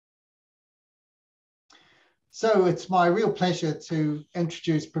So it's my real pleasure to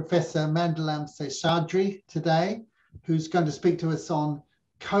introduce Professor Mandalam Seshadri today, who's going to speak to us on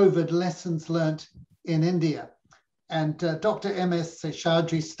COVID lessons learnt in India. And Dr. M.S.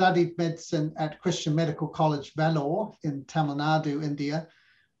 Seshadri studied medicine at Christian Medical College, Vellore in Tamil Nadu, India,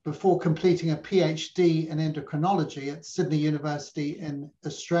 before completing a PhD in endocrinology at Sydney University in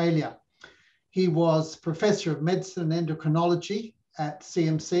Australia. He was Professor of Medicine and Endocrinology at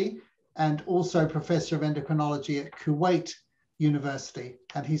CMC and also Professor of Endocrinology at Kuwait University.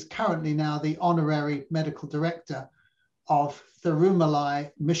 And he's currently now the Honorary Medical Director of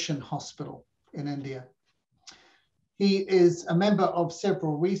Thirumalai Mission Hospital in India. He is a member of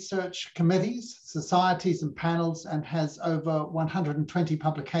several research committees, societies and panels, and has over 120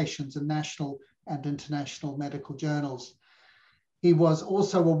 publications in national and international medical journals. He was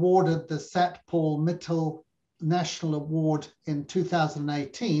also awarded the Satpal Mittal National Award in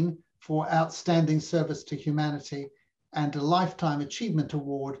 2018 for outstanding service to humanity and a Lifetime Achievement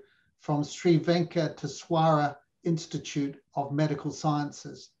Award from Sri Venkateswara Institute of Medical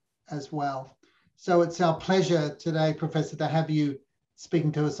Sciences as well. So it's our pleasure today, Professor, to have you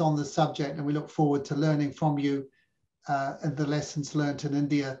speaking to us on this subject, and we look forward to learning from you and the lessons learned in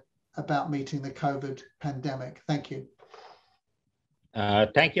India about meeting the COVID pandemic. Thank you.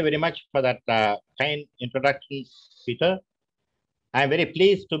 Thank you very much for that kind introduction, Peter. I'm very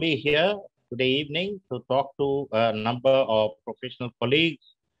pleased to be here today evening to talk to a number of professional colleagues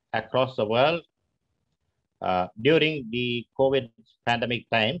across the world during the COVID pandemic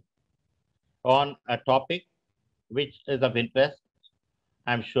time on a topic which is of interest,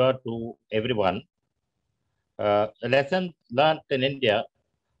 I'm sure, to everyone. Lessons learned in India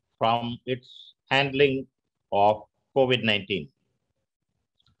from its handling of COVID-19.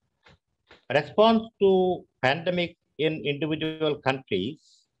 Response to pandemic in individual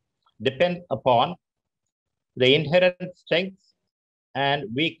countries depend upon the inherent strengths and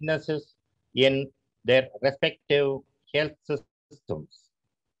weaknesses in their respective health systems.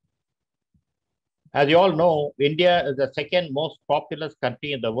 As you all know, India is the second most populous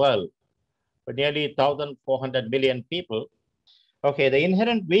country in the world, with nearly 1,400 million people. Okay, the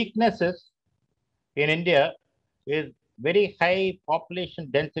inherent weaknesses in India is very high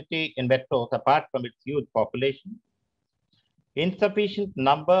population density in metros, apart from its huge population, insufficient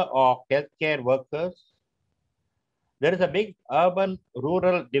number of healthcare workers. There is a big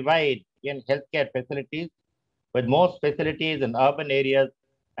urban-rural divide in healthcare facilities, with most facilities in urban areas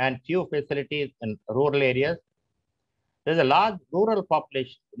and few facilities in rural areas. There's a large rural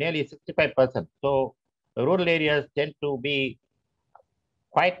population, nearly 65%. So the rural areas tend to be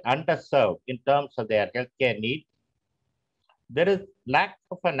quite underserved in terms of their healthcare needs. There is lack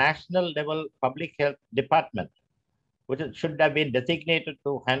of a national level public health department, which should have been designated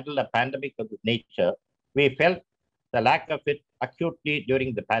to handle a pandemic of this nature. We felt the lack of it acutely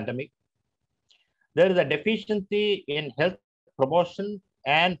during the pandemic. There is a deficiency in health promotion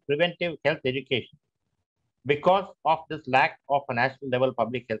and preventive health education because of this lack of a national level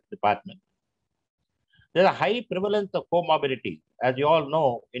public health department. There's a high prevalence of comorbidity. As you all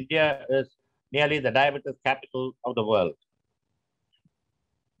know, India is nearly the diabetes capital of the world.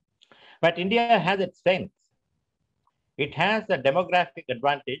 But India has its strengths. It has a demographic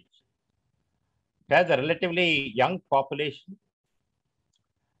advantage. It has a relatively young population,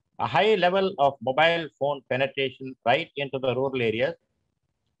 a high level of mobile phone penetration right into the rural areas,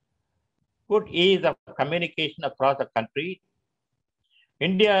 good ease of communication across the country.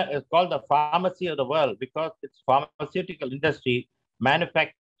 India is called the pharmacy of the world because its pharmaceutical industry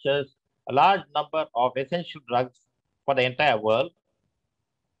manufactures a large number of essential drugs for the entire world.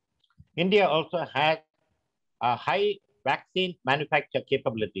 India also has a high vaccine manufacture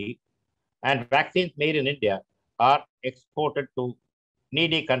capability, and vaccines made in India are exported to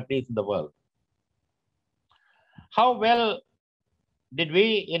needy countries in the world. How well did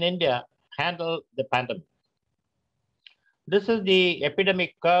we in India handle the pandemic? This is the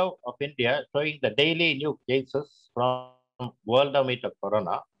epidemic curve of India showing the daily new cases from world of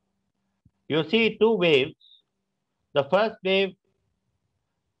corona. You see two waves. The first wave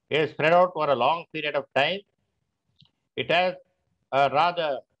is spread out for a long period of time. It has a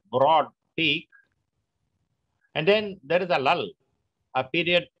rather broad peak. And then there is a lull, a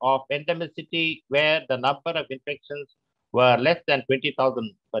period of endemicity where the number of infections were less than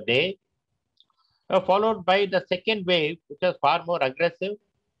 20,000 per day, followed by the second wave, which was far more aggressive,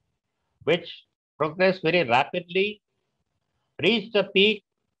 which progressed very rapidly, reached a peak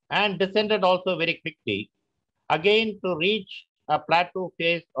and descended also very quickly, again to reach a plateau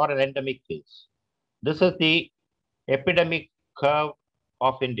phase or an endemic phase. This is the epidemic curve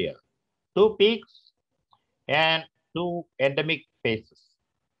of India. Two peaks and 2 endemic phases.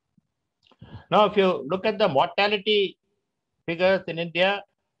 Now, if you look at the mortality figures in India,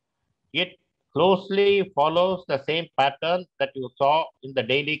 it closely follows the same pattern that you saw in the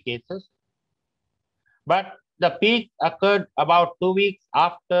daily cases. But the peak occurred about 2 weeks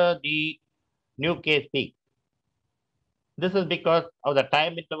after the new case peak. This is because of the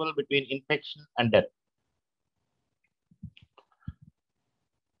time interval between infection and death.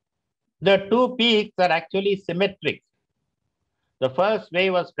 The two peaks are actually symmetric. The first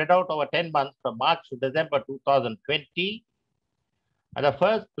wave was spread out over 10 months from March to December 2020. And the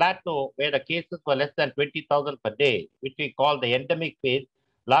first plateau, where the cases were less than 20,000 per day, which we call the endemic phase,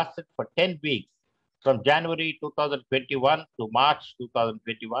 lasted for 10 weeks from January 2021 to March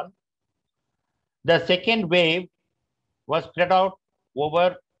 2021. The second wave was spread out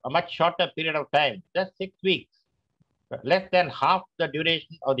over a much shorter period of time, just 6 weeks, less than half the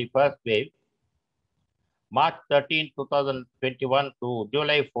duration of the first wave, March 13, 2021 to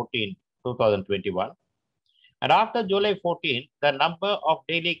July 14, 2021. And after July 14, the number of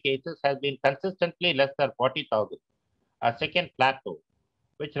daily cases has been consistently less than 40,000, a second plateau,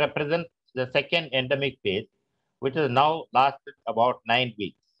 which represents the second endemic phase, which has now lasted about 9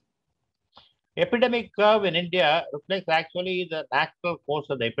 weeks. Epidemic curve in India reflects actually the natural course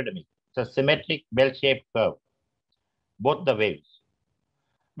of the epidemic. It's a symmetric bell-shaped curve, both the waves.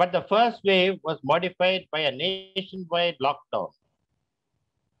 But the first wave was modified by a nationwide lockdown.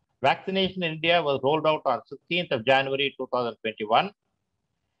 Vaccination in India was rolled out on 16th of January 2021,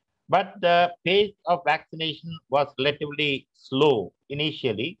 but the pace of vaccination was relatively slow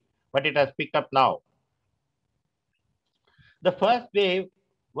initially, but it has picked up now. The first wave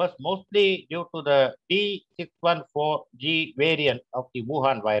was mostly due to the D614G variant of the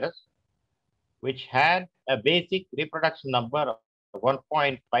Wuhan virus, which had a basic reproduction number of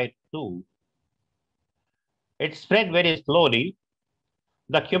 1.52. It spread very slowly.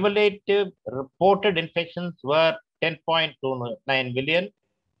 The cumulative reported infections were 10.29 million.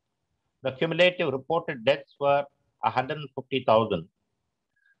 The cumulative reported deaths were 150,000.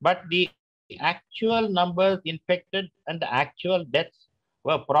 But the actual numbers infected and the actual deaths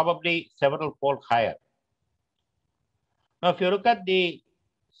were probably several fold higher. Now, if you look at the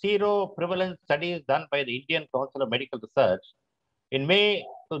zero prevalence studies done by the Indian Council of Medical Research, in May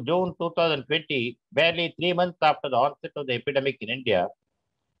to June 2020, barely 3 months after the onset of the epidemic in India,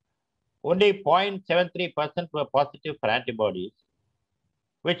 only 0.73% were positive for antibodies,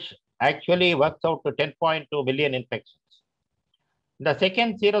 which actually works out to 10.2 million infections. In the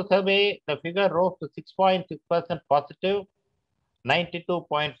second zero survey, the figure rose to 6.6% positive,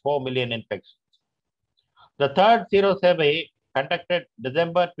 92.4 million infections. The third zero survey, conducted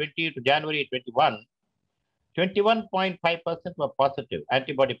December 20 to January 21, 21.5% were positive,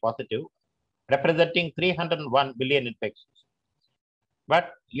 antibody positive, representing 301 million infections.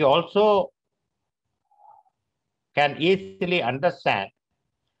 But you also can easily understand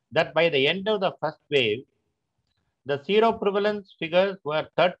that by the end of the first wave, the zero prevalence figures were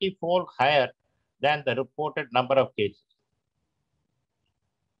 30-fold higher than the reported number of cases.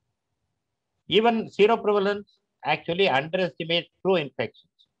 Even zero prevalence actually underestimates true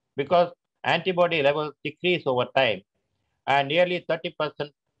infections because antibody levels decrease over time, and nearly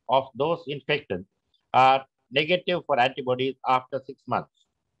 30% of those infected are negative for antibodies after 6 months.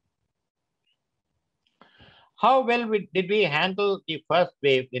 How well did we handle the first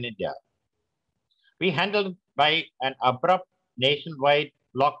wave in India? We handled it by an abrupt nationwide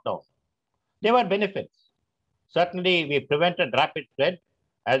lockdown. There were benefits. Certainly, we prevented rapid spread.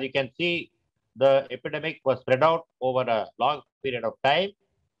 As you can see, the epidemic was spread out over a long period of time,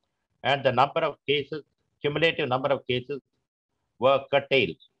 and the number of cases, cumulative number of cases, were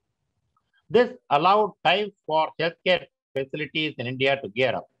curtailed. This allowed time for healthcare facilities in India to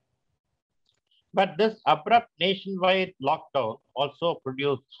gear up. But this abrupt nationwide lockdown also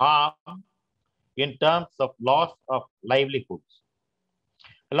produced harm in terms of loss of livelihoods.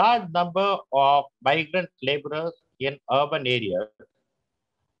 A large number of migrant laborers in urban areas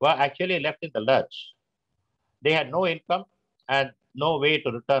were actually left in the lurch. They had no income and no way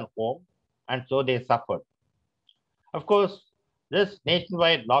to return home, and so they suffered. Of course, this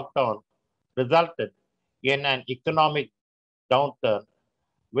nationwide lockdown resulted in an economic downturn,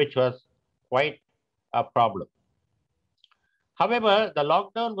 which was quite a problem. However, the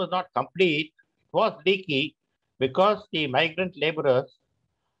lockdown was not complete. It was leaky because the migrant laborers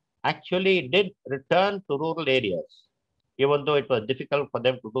actually did return to rural areas. Even though it was difficult for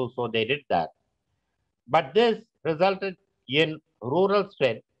them to do so, they did that. But this resulted in rural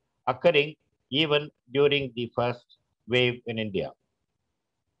spread occurring even during the first wave in India.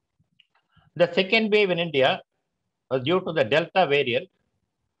 The second wave in India was due to the Delta variant,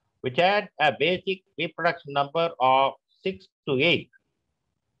 which had a basic reproduction number of 6 to 8,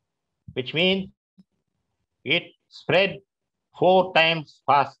 which means it spread 4 times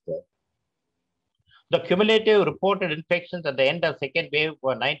faster. The cumulative reported infections at the end of second wave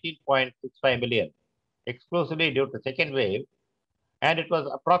were 19.65 million, exclusively due to second wave, and it was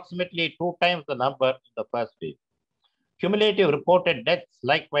approximately 2 times the number in the first wave. Cumulative reported deaths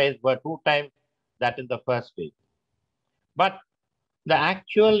likewise were 2 times that in the first wave. But the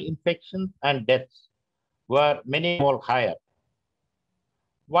actual infections and deaths were many more higher.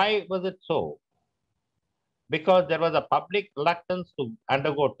 Why was it so? Because there was a public reluctance to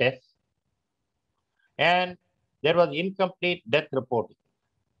undergo tests and there was incomplete death reporting.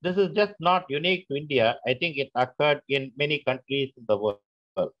 This is just not unique to India. I think it occurred in many countries in the world.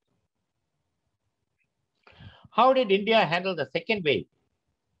 How did India handle the second wave?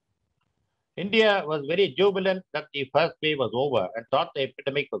 India was very jubilant that the first wave was over and thought the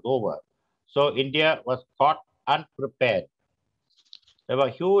epidemic was over. So India was caught unprepared. There were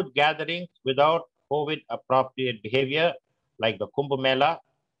huge gatherings without COVID-appropriate behavior, like the Kumbh Mela.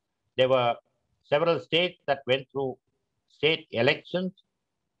 There were several states that went through state elections.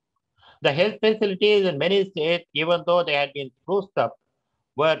 The health facilities in many states, even though they had been spruced up,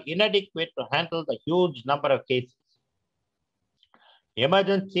 were inadequate to handle the huge number of cases.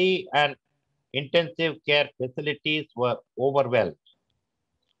 Emergency and intensive care facilities were overwhelmed.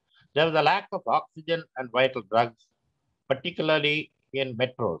 There was a lack of oxygen and vital drugs, particularly in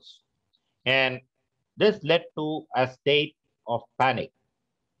metros. And this led to a state of panic.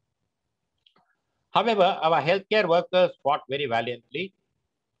 However, our healthcare workers fought very valiantly.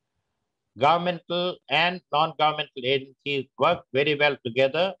 Governmental and non-governmental agencies worked very well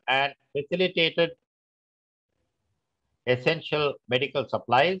together and facilitated essential medical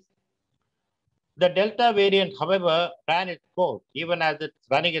supplies. The Delta variant, however, ran its course, even as it's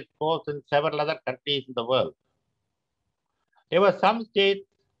running its course in several other countries in the world. There were some states,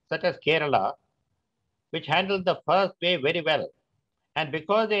 such as Kerala, which handled the first wave very well. And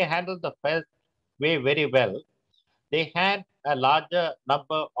because they handled the first wave very well, they had a larger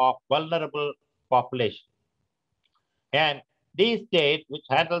number of vulnerable population. And these states, which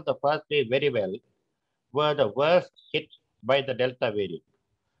handled the first wave very well, were the worst hit by the Delta variant.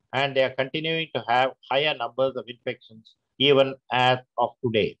 And they are continuing to have higher numbers of infections even as of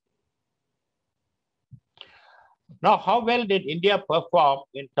today. Now, how well did India perform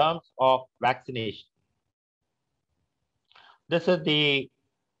in terms of vaccination? This is the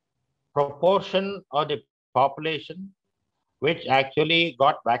proportion of the population which actually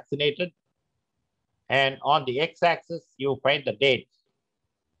got vaccinated. And on the x-axis, you find the dates.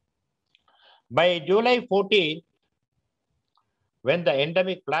 By July 14, when the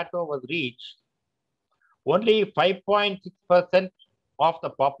endemic plateau was reached, only 5.6% of the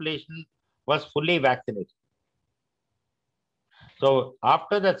population was fully vaccinated. So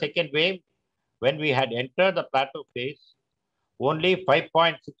after the second wave, when we had entered the plateau phase, only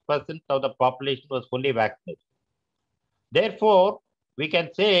 5.6% of the population was fully vaccinated. Therefore, we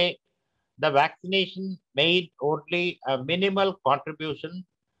can say the vaccination made only a minimal contribution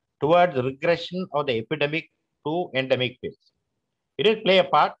towards regression of the epidemic to endemic phase. It did play a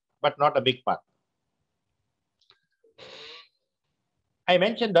part, but not a big part. I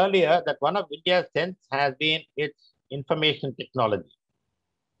mentioned earlier that one of India's strengths has been its information technology.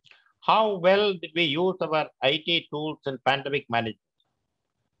 How well did we use our IT tools in pandemic management?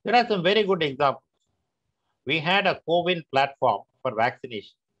 There are some very good examples. We had a COVID platform for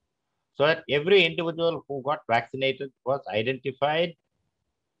vaccination so that every individual who got vaccinated was identified,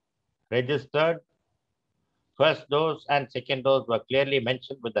 registered. First dose and second dose were clearly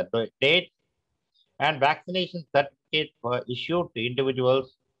mentioned with the date, and vaccination certificates were issued to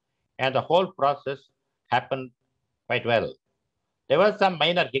individuals, and the whole process happened quite well. There were some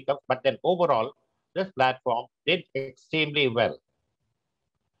minor hiccups, but then overall, this platform did extremely well.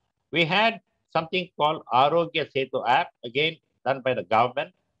 We had something called Arogya Setu app, again done by the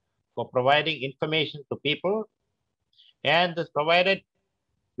government, for providing information to people, and this provided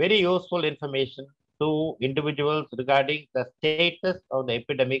very useful information to individuals regarding the status of the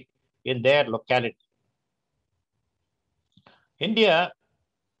epidemic in their locality. India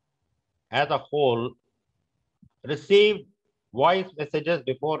as a whole received voice messages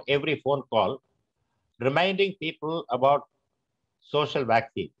before every phone call, reminding people about social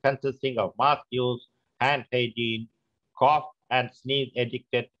vaccine, consisting of mask use, hand hygiene, cough and sneeze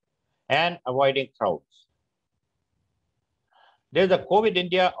etiquette, and avoiding crowds. There is a COVID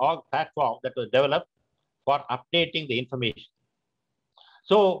India org platform that was developed for updating the information.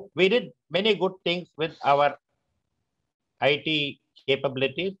 So we did many good things with our IT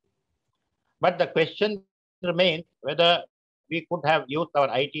capabilities, but the question remains whether we could have used our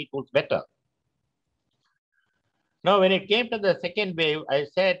IT tools better. Now, when it came to the second wave, I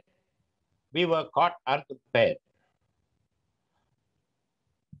said we were caught unprepared.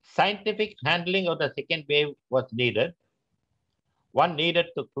 Scientific handling of the second wave was needed. One needed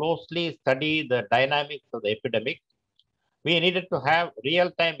to closely study the dynamics of the epidemic. We needed to have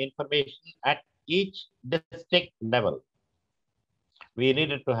real-time information at each district level. We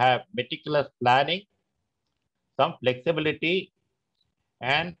needed to have meticulous planning, some flexibility,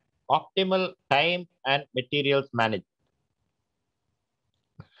 and optimal time and materials management.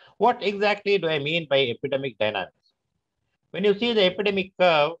 What exactly do I mean by epidemic dynamics? When you see the epidemic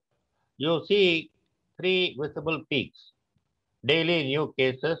curve, you see three visible peaks: daily new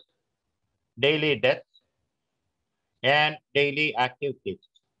cases, daily deaths, and daily active cases.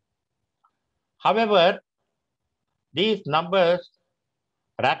 However, these numbers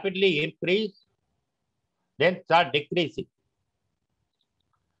rapidly increase, then start decreasing.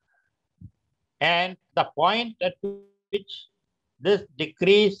 And the point at which this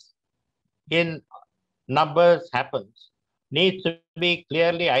decrease in numbers happens needs to be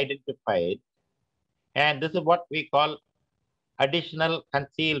clearly identified. And this is what we call additional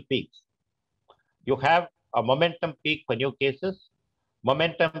concealed peaks. You have a momentum peak for new cases,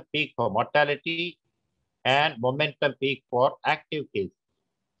 momentum peak for mortality, and momentum peak for active cases.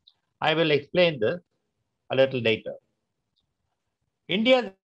 I will explain this a little later.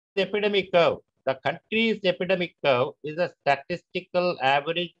 India's epidemic curve, the country's epidemic curve, is a statistical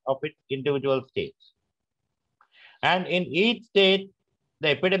average of its individual states. And in each state, the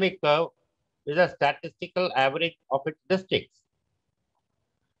epidemic curve is a statistical average of its districts.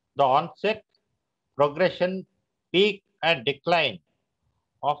 The onset, progression, peak, and decline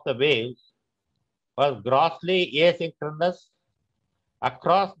of the waves was grossly asynchronous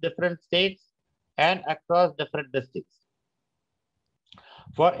across different states and across different districts.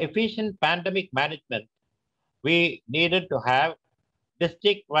 For efficient pandemic management, we needed to have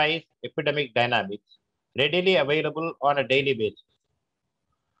district-wise epidemic dynamics readily available on a daily basis.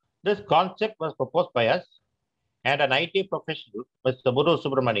 This concept was proposed by us, and an IT professional, Mr. Muru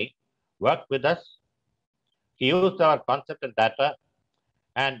Subramani, worked with us. He used our concept and data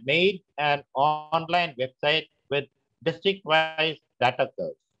and made an online website with district-wise data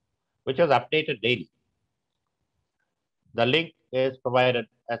curves, which was updated daily. The link is provided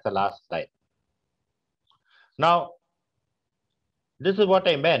as the last slide. Now, this is what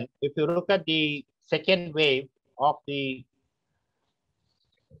I meant. If you look at the second wave of the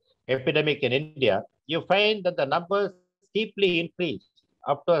epidemic in India, you find that the numbers steeply increase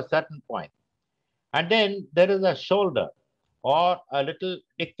up to a certain point. And then there is a shoulder or a little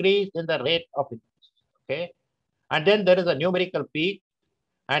decrease in the rate of increase. Okay. And then there is a numerical peak,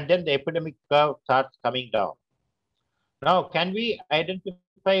 and then the epidemic curve starts coming down. Now, can we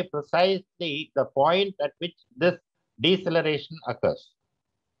identify precisely the point at which this deceleration occurs?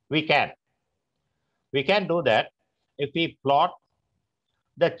 We can. We can do that if we plot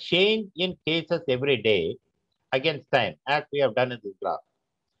the change in cases every day against time, as we have done in this graph.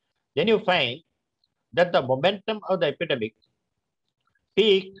 Then you find that the momentum of the epidemic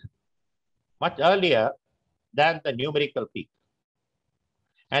peaked much earlier than the numerical peak.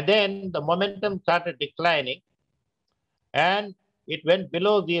 And then the momentum started declining and it went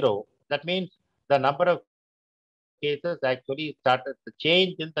below zero. That means the number of cases actually started, the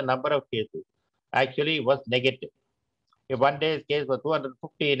change in the number of cases actually was negative. If one day's case was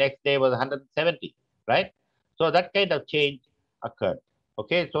 250, next day was 170, right? So that kind of change occurred.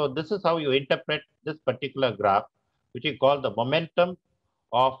 Okay, so this is how you interpret this particular graph, which we call the momentum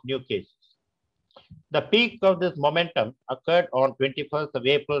of new cases. The peak of this momentum occurred on 21st of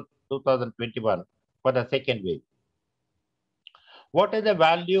April 2021 for the second wave. What is the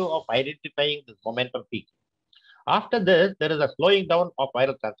value of identifying this momentum peak? After this, there is a slowing down of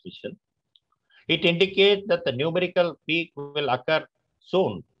viral transmission. It indicates that the numerical peak will occur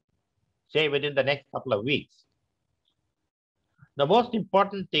soon, say within the next couple of weeks. The most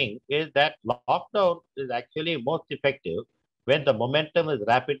important thing is that lockdown is actually most effective when the momentum is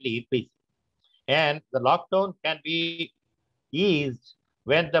rapidly increasing. And the lockdown can be eased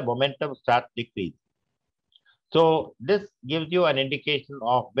when the momentum starts decreasing. So this gives you an indication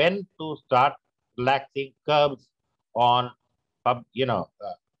of when to start relaxing curbs on, on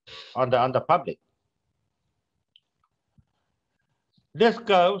the public. This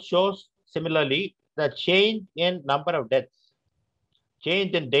curve shows similarly the change in number of deaths,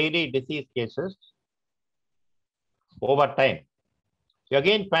 change in daily disease cases over time. You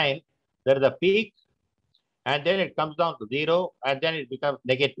again find there is a peak, and then it comes down to zero, and then it becomes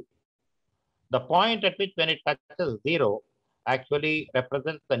negative. The point at which when it touches zero actually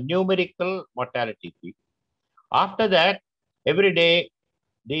represents the numerical mortality peak. After that, every day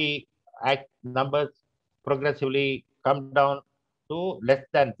the numbers progressively come down to less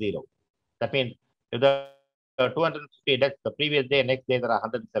than zero. That means if there are 250 deaths the previous day, next day there are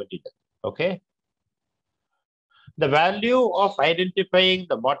 170 deaths. Okay. The value of identifying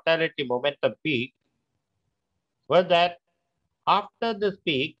the mortality momentum peak was that after this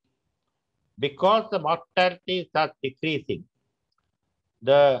peak, because the mortality starts decreasing,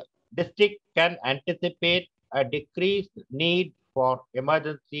 the district can anticipate a decreased need for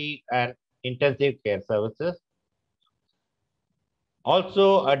emergency and intensive care services.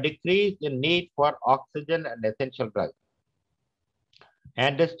 Also, a decrease in need for oxygen and essential drugs.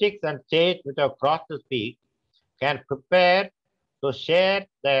 And districts and states which have crossed this peak can prepare to share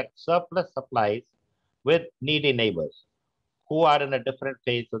their surplus supplies with needy neighbors who are in a different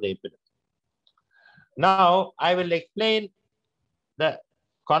phase of the epidemic. Now, I will explain the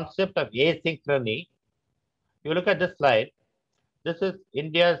concept of asynchrony. You look at this slide. This is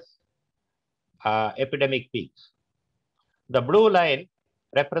India's epidemic peaks. The blue line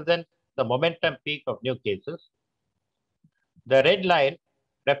represents the momentum peak of new cases. The red line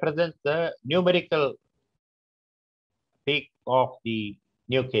represents the numerical peak of the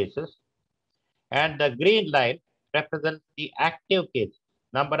new cases. And the green line represents the active cases,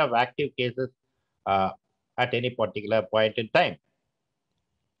 number of active cases at any particular point in time.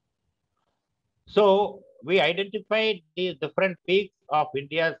 So we identified these different peaks of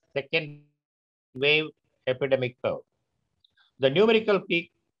India's second wave epidemic curve. The numerical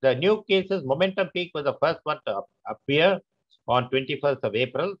peak, the new cases momentum peak was the first one to appear on 21st of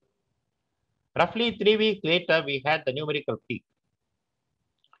April. Roughly 3 weeks later, we had the numerical peak.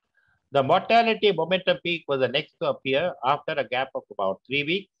 The mortality momentum peak was the next to appear after a gap of about 3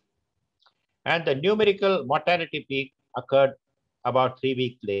 weeks. And the numerical mortality peak occurred about 3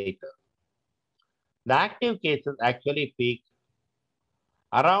 weeks later. The active cases actually peaked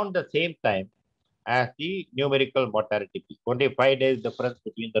around the same time as the numerical mortality peak, only 5 days difference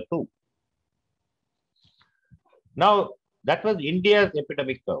between the two. Now, that was India's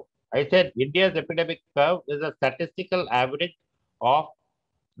epidemic curve. I said India's epidemic curve is a statistical average of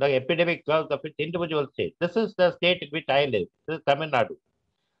the epidemic curves of its individual state. This is the state in which I live. This is Tamil Nadu.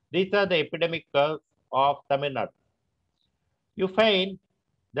 These are the epidemic curves of Tamil Nadu. You find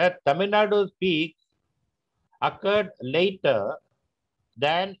that Tamil Nadu's peaks occurred later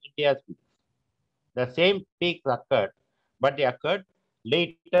than India's peaks. The same peaks occurred, but they occurred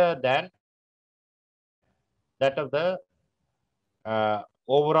later than that of the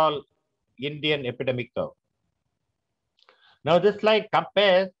overall Indian epidemic curve. Now, this slide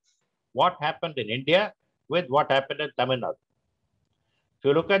compares what happened in India with what happened in Tamil Nadu. If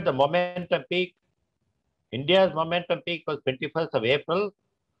you look at the momentum peak, India's momentum peak was 21st of April.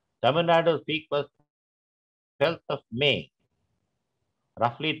 Tamil Nadu's peak was 12th of May,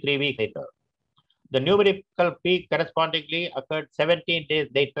 roughly 3 weeks later. The numerical peak correspondingly occurred 17 days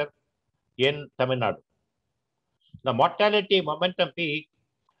later in Tamil Nadu. The mortality momentum peak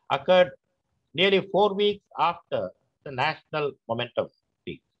occurred nearly 4 weeks after the national momentum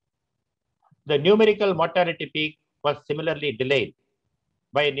peak. The numerical mortality peak was similarly delayed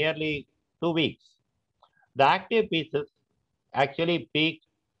by nearly 2 weeks. The active pieces actually peaked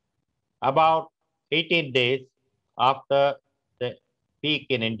about 18 days after the peak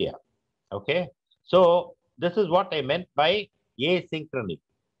in India. Okay. So this is what I meant by asynchrony.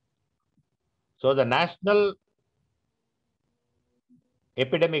 So the national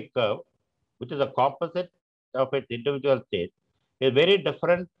epidemic curve, which is a composite of its individual states, is very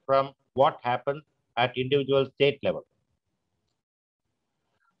different from what happens at individual state level.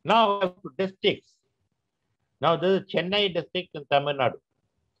 Now we have districts. Now this is Chennai district in Tamil Nadu.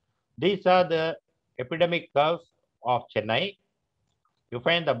 These are the epidemic curves of Chennai. You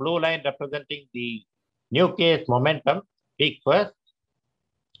find the blue line representing the new case momentum, peak first.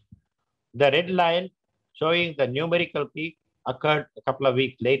 The red line showing the numerical peak occurred a couple of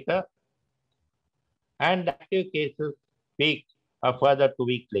weeks later. And active cases peaked a further 2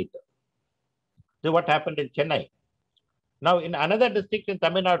 weeks later. This is what happened in Chennai. Now, in another district in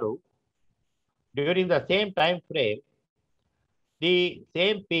Tamil Nadu, during the same time frame, the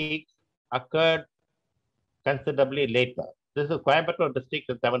same peaks occurred considerably later. This is Coimbatore district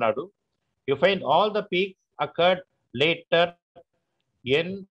in Tamil Nadu. You find all the peaks occurred later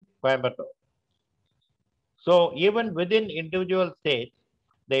in Coimbatore. So even within individual states,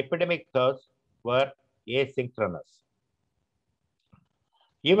 the epidemic curves were asynchronous.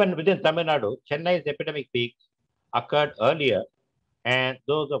 Even within Tamil Nadu, Chennai's epidemic peaks occurred earlier and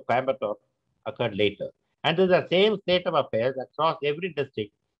those of Coimbatore occurred later. And this is the same state of affairs across every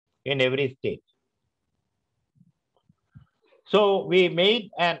district in every state. So we made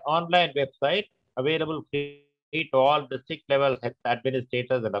an online website available free to all district level health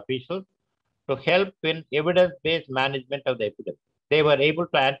administrators and officials to help in evidence-based management of the epidemic. They were able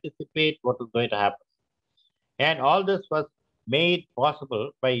to anticipate what was going to happen. And all this was made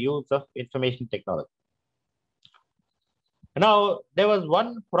possible by use of information technology. Now, there was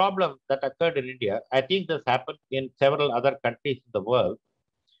one problem that occurred in India. I think this happened in several other countries in the world.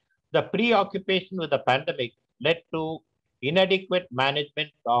 The preoccupation with the pandemic led to inadequate management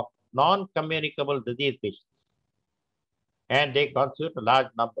of non-communicable disease patients, and they constitute a large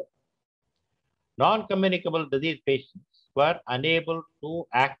number. Non-communicable disease patients were unable to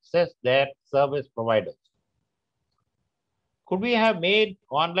access their service providers. Could we have made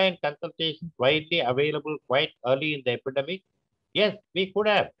online consultations widely available quite early in the epidemic? Yes, we could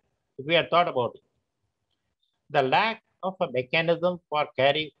have, if we had thought about it. The lack of a mechanism for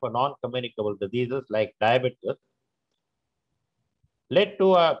caring for non-communicable diseases like diabetes led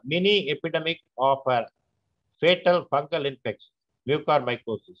to a mini epidemic of a fatal fungal infection,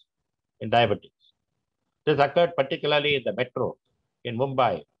 mucormycosis, in diabetics. This occurred particularly in the metro, in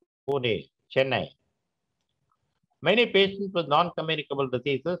Mumbai, Pune, Chennai. Many patients with non-communicable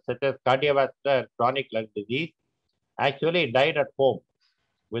diseases such as cardiovascular and chronic lung disease actually died at home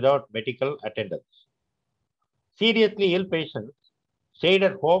without medical attendance. Seriously ill patients stayed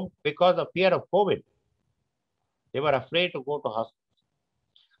at home because of fear of COVID. They were afraid to go to hospital.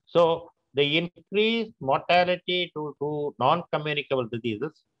 So the increased mortality to non-communicable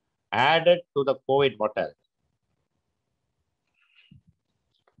diseases added to the COVID mortality.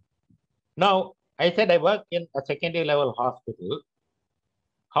 Now, I said I work in a secondary level hospital.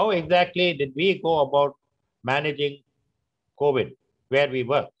 How exactly did we go about managing COVID where we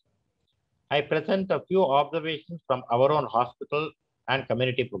work? I present a few observations from our own hospital and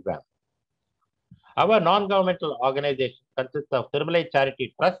community program. Our non-governmental organization consists of Thirumalai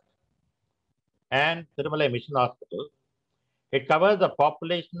Charity Trust and Thirumalai Mission Hospital. It covers a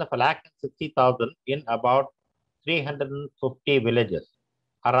population of 160,000 in about 350 villages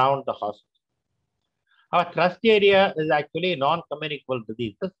around the hospital. Our trust area is actually non-communicable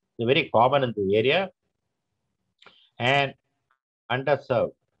diseases. They're very common in the area and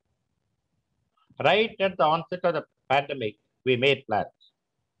underserved. Right at the onset of the pandemic, we made plans.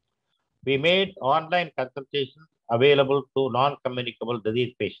 We made online consultations available to non-communicable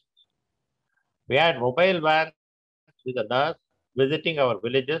disease patients. We had mobile vans with a nurse visiting our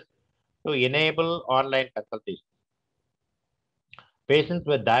villages to enable online consultations. Patients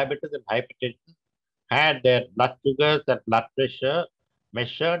with diabetes and hypertension had their blood sugars and blood pressure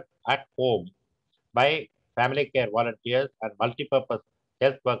measured at home by family care volunteers and multipurpose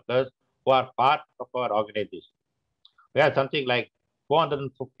health workers who are part of our organization. We have something like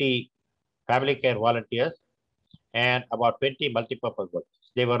 450 family care volunteers and about 20 multipurpose workers.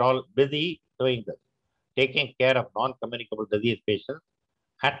 They were all busy doing this, taking care of non-communicable disease patients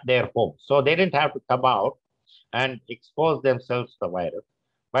at their home. So they didn't have to come out and expose themselves to the virus,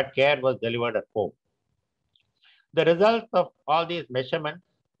 but care was delivered at home. The results of all these measurements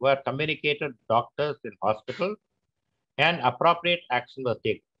were communicated to doctors in hospital and appropriate action was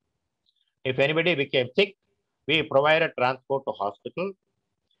taken. If anybody became sick, we provided transport to hospital.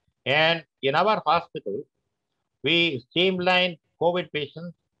 And in our hospital, we streamlined COVID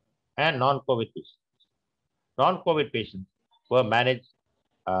patients and non-COVID patients. Non-COVID patients were managed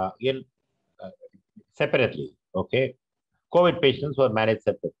in separately, okay? COVID patients were managed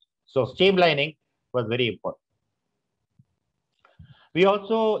separately. So streamlining was very important. We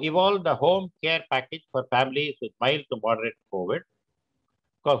also evolved a home care package for families with mild to moderate COVID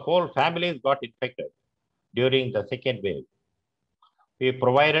because whole families got infected during the second wave. We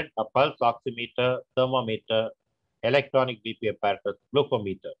provided a pulse oximeter, thermometer, electronic BP apparatus,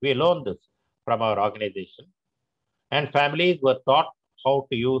 glucometer. We learned this from our organization, and families were taught how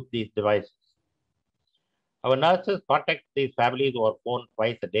to use these devices. Our nurses contacted these families over phone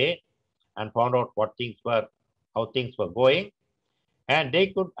twice a day and found out how things were going, and they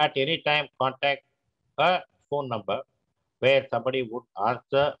could at any time contact a phone number where somebody would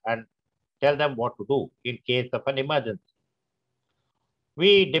answer and tell them what to do in case of an emergency.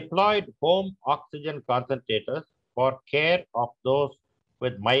 We deployed home oxygen concentrators for care of those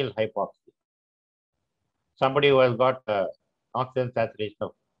with mild hypoxia. Somebody who has got oxygen saturation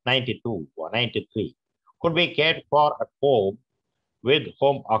of 92 or 93 could be cared for at home with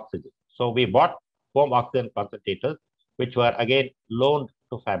home oxygen. So we bought home oxygen concentrators, which were again loaned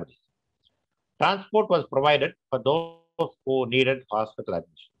to families. Transport was provided for those who needed hospital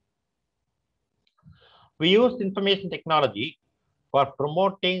admission. We used information technology for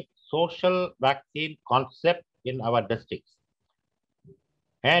promoting social vaccine concept in our districts.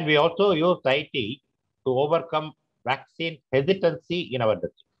 And we also used IT to overcome vaccine hesitancy in our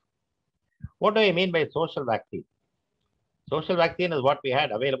districts. What do I mean by social vaccine? Social vaccine is what we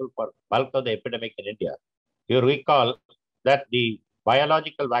had available for bulk of the epidemic in India. You recall that the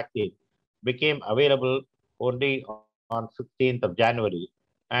biological vaccine became available only on 16th of January,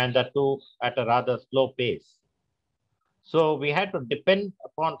 and that too at a rather slow pace. So we had to depend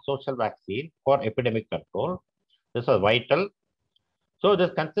upon social vaccine for epidemic control. This was vital. So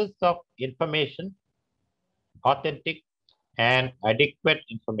this consists of information, authentic and adequate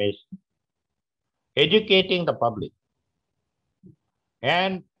information, educating the public,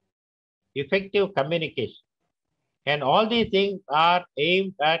 and effective communication. And all these things are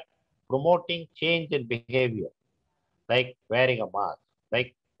aimed at promoting change in behavior, like wearing a mask,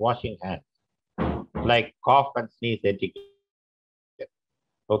 like washing hands, like cough and sneeze etiquette.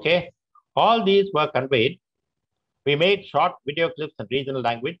 Okay, all these were conveyed. We made short video clips in regional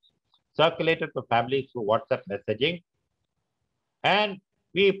language, circulated to families through WhatsApp messaging, and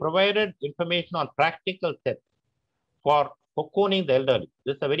we provided information on practical steps for cocooning the elderly.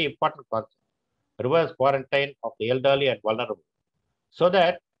 This is a very important concept. Reverse quarantine of the elderly and vulnerable, so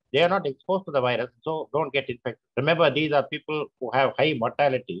that they are not exposed to the virus, so don't get infected. Remember, these are people who have high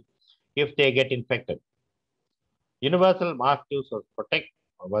mortality if they get infected. Universal mask use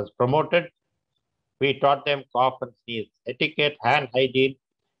was promoted. We taught them cough and sneeze etiquette, hand hygiene,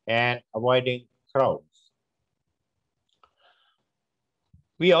 and avoiding crowds.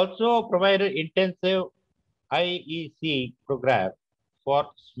 We also provided intensive IEC program for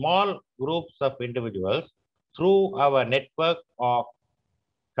small groups of individuals through our network of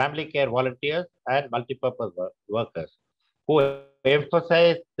family care volunteers and multipurpose workers who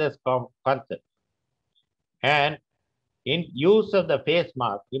emphasize this concept. And in use of the face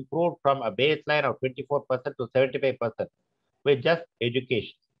mask improved from a baseline of 24% to 75% with just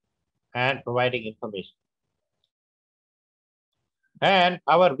education and providing information. And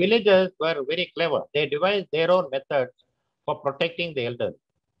our villagers were very clever. They devised their own methods for protecting the elderly.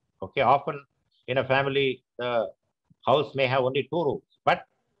 Okay, often in a family, the house may have only 2 rooms, but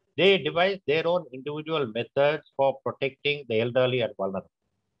they devised their own individual methods for protecting the elderly and vulnerable.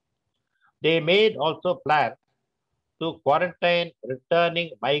 They made also plans to quarantine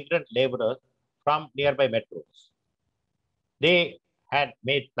returning migrant laborers from nearby metros. They had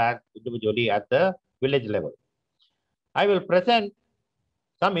made plans individually at the village level. I will present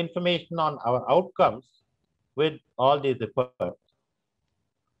some information on our outcomes with all these efforts.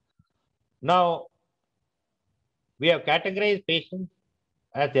 Now, we have categorized patients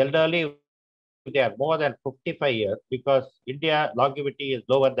as elderly if they are more than 55 years because India longevity is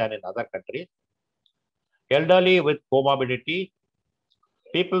lower than in other countries. Elderly with comorbidity,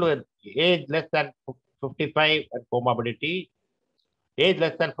 people with age less than 55 and comorbidity, age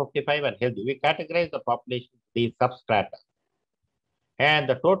less than 55 and healthy. We categorize the population these substrata. And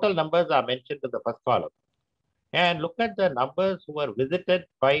the total numbers are mentioned in the first column. And look at the numbers who were visited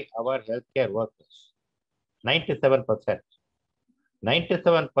by our healthcare workers. 97%.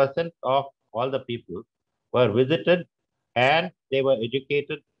 97% of all the people were visited and they were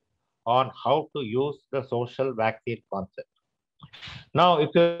educated on how to use the social vaccine concept. Now, if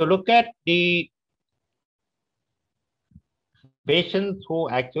you look at the patients who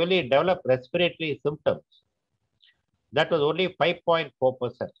actually developed respiratory symptoms, that was only 5.4%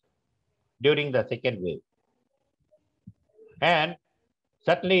 during the second wave. And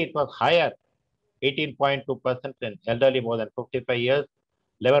certainly it was higher, 18.2% in elderly more than 55 years,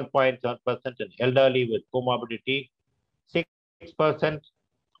 11.7% in elderly with comorbidity, 6%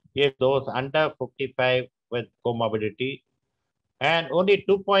 is those under 55 with comorbidity, and only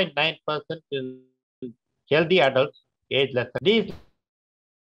 2.9% in healthy adults age less. These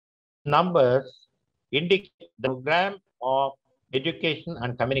numbers indicate the program of education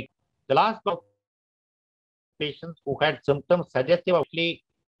and communication. The last of patients who had symptoms suggestive of only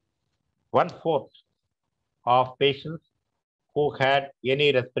 1/4 of patients who had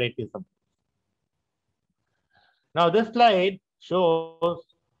any respiratory symptoms. Now, this slide shows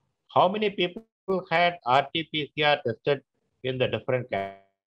how many people had RT-PCR tested in the different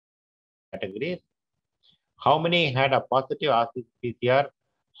categories, how many had a positive RT-PCR,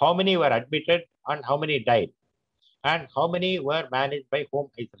 how many were admitted, and how many died, and how many were managed by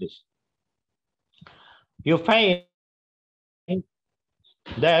home isolation. You find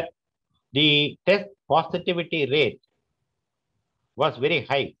that the test positivity rate was very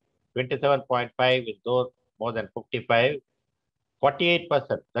high, 27.5 in those more than 55, 48%,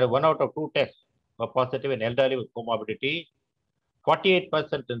 that is 1 out of 2 tests were positive in elderly with comorbidity,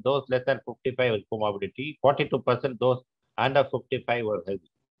 48% in those less than 55 with comorbidity, 42% those under 55 were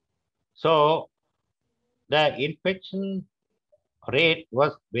healthy. So the infection rate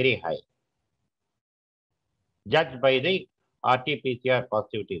was very high, judged by the RT-PCR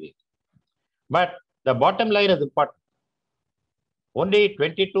positivity rate. But the bottom line is important. Only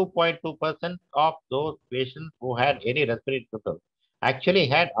 22.2% of those patients who had any respiratory symptoms actually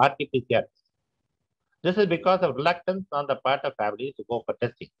had RT-PCR. This is because of reluctance on the part of families to go for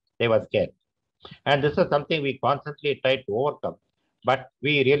testing. They were scared. And this is something we constantly tried to overcome, but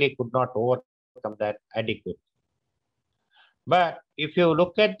we really could not overcome that adequately. But if you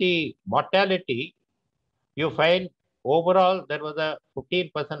look at the mortality, you find overall there was a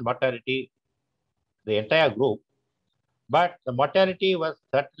 15% mortality, the entire group, but the mortality was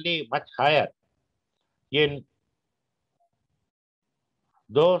certainly much higher in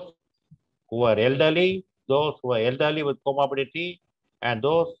those who were elderly, those who were elderly with comorbidity, and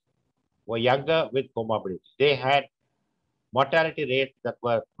those who were younger with comorbidity. They had mortality rates that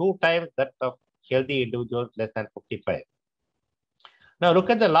were 2 times that of healthy individuals less than 55. Now look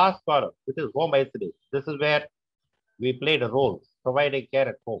at the last column, which is home isolation. This is where we played a role, providing care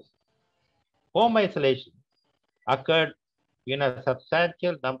at home. Home isolation occurred in a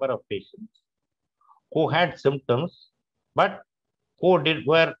substantial number of patients who had symptoms, but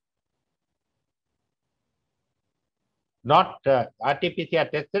were not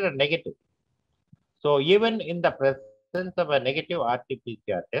RT-PCR tested and negative. So even in the presence of a negative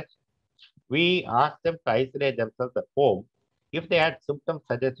RT-PCR test, we asked them to isolate themselves at home if they had symptoms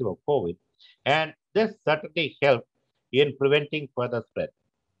suggestive of COVID, and this certainly helped in preventing further spread.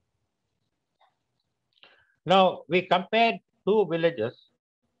 Now, we compared 2 villages,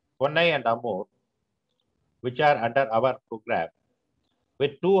 Ponnai and Amur, which are under our program,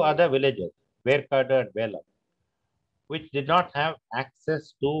 with 2 other villages, Verkadu and Velam, which did not have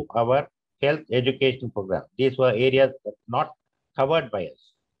access to our health education program. These were areas that were not covered by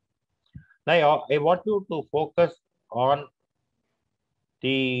us. Now, I want you to focus on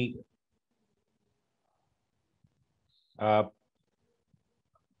the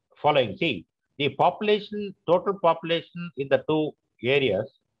following. See, the population, total population in the 2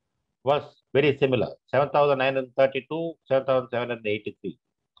 areas was very similar, 7,932, 7,783.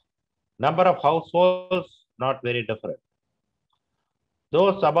 Number of households, not very different.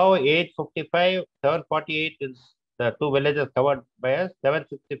 Those above age 55, 748 in the 2 villages covered by us,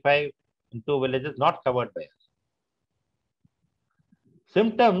 765 in 2 villages not covered by us.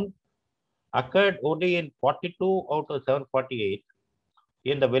 Symptoms occurred only in 42 out of 748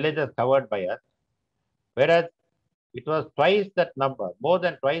 in the villages covered by us, whereas it was twice that number, more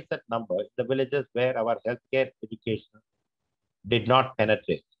than twice that number, in the villages where our healthcare education did not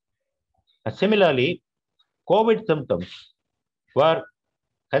penetrate. Similarly, COVID symptoms were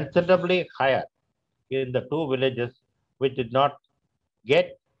considerably higher in the 2 villages which did not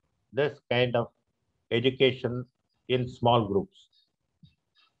get this kind of education in small groups.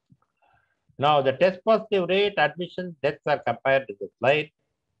 Now, the test positive rate, admission, deaths are compared in the slide.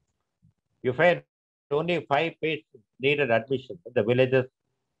 You find only 5 patients needed admission in the villages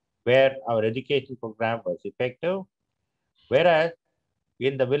where our education program was effective, whereas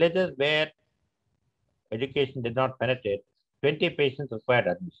in the villages where education did not penetrate, 20 patients required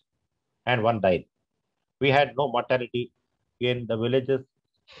admission and 1 died. We had no mortality in the villages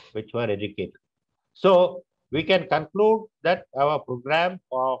which were educated. So we can conclude that our program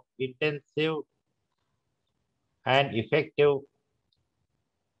of intensive and effective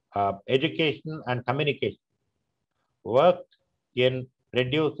education and communication worked in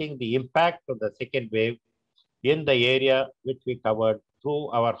reducing the impact of the second wave in the area which we covered through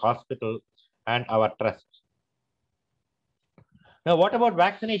our hospital and our trust. Now, what about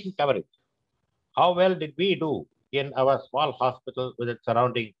vaccination coverage? How well did we do in our small hospital with its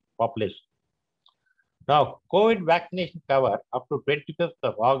surrounding population? Now, COVID vaccination cover up to 25th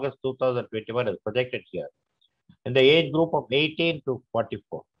of August 2021 is projected here in the age group of 18 to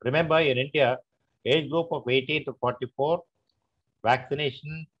 44. Remember, in India, age group of 18 to 44,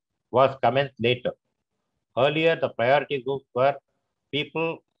 vaccination was commenced later. Earlier, the priority groups were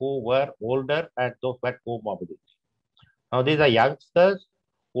people who were older and those who had comorbidity. Now, these are youngsters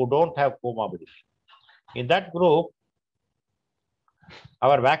who don't have comorbidity. In that group,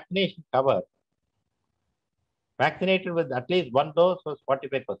 our vaccination cover, vaccinated with at least 1 dose was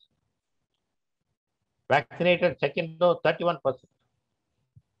 45%. Vaccinated second dose, 31%.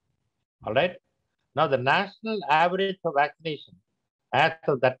 All right. Now, the national average for vaccination as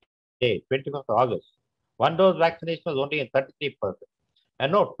of that day, 21st of August. One dose vaccination was only in 33%.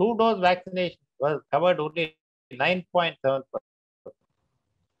 And no, two-dose vaccination was covered only 9.7%.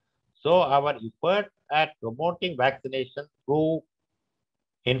 So our effort at promoting vaccination through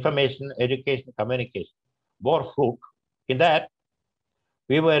information, education, communication bore fruit in that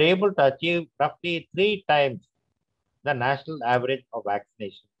we were able to achieve roughly 3 times the national average of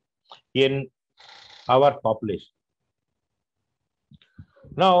vaccination in our population.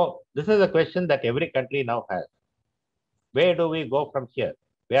 Now, this is a question that every country now has. Where do we go from here?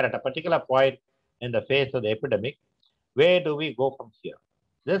 We are at a particular point in the phase of the epidemic. Where do we go from here?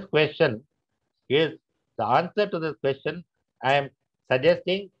 This question is the answer to this question I am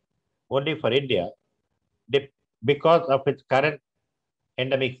suggesting only for India because of its current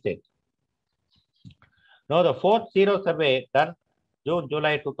endemic state. Now, the fourth Zero survey done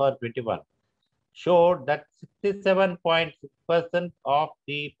June-July 2021 showed that 67.6% of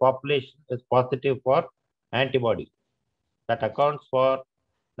the population is positive for antibodies. That accounts for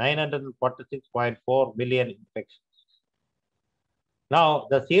 946.4 million infections. Now,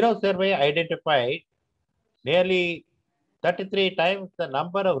 the Zero survey identified nearly 33 times the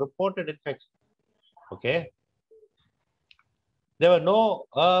number of reported infections. Okay. There were no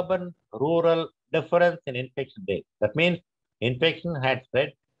urban-rural difference in infection rate. That means infection had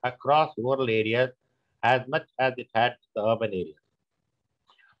spread across rural areas as much as it had the urban areas.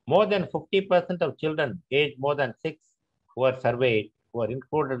 More than 50% of children aged more than 6 who were surveyed, who were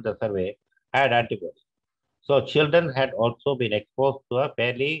included in the survey, had antibodies. So children had also been exposed to a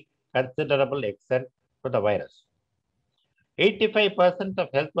fairly considerable extent to the virus. 85% of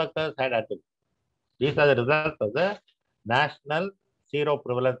health workers had antibodies. These are the results of the National Zero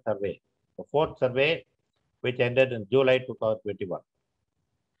Prevalence Survey, the fourth survey which ended in July 2021.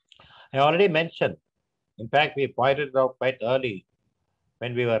 I already mentioned, in fact, we pointed it out quite early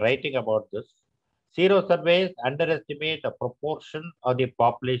when we were writing about this. Zero surveys underestimate the proportion of the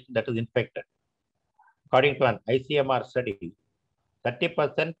population that is infected. According to an ICMR study,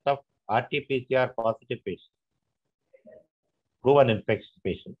 30% of RT-PCR positive patients, proven infection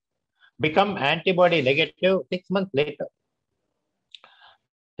patients, become antibody negative 6 months later.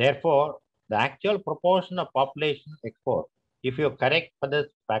 Therefore, the actual proportion of population exposed, if you correct for this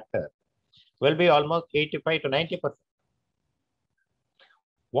factor, will be almost 85 to 90%.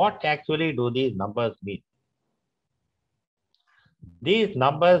 What actually do these numbers mean? These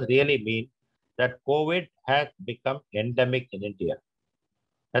numbers really mean that COVID has become endemic in India,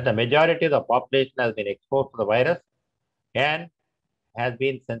 that the majority of the population has been exposed to the virus and has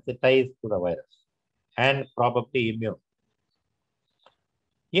been sensitized to the virus and probably immune.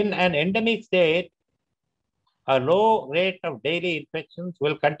 In an endemic state, a low rate of daily infections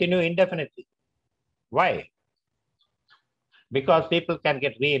will continue indefinitely. Why? Because people can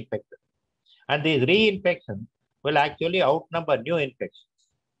get reinfected. And these reinfections will actually outnumber new infections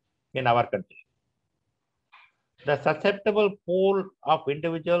in our country. The susceptible pool of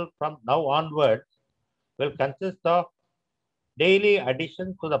individuals from now onwards will consist of daily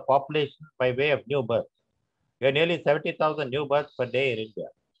additions to the population by way of new births. There are nearly 70,000 new births per day in India.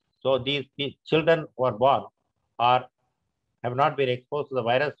 So these children who are born have not been exposed to the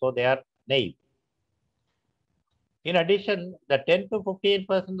virus, so they are naive. In addition, the 10 to 15%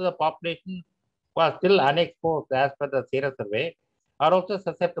 of the population who are still unexposed as per the Sera survey are also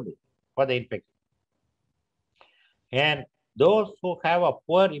susceptible for the infection. And those who have a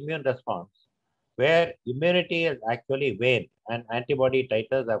poor immune response, where immunity is actually waned and antibody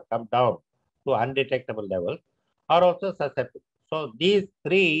titers have come down to undetectable levels, are also susceptible. So these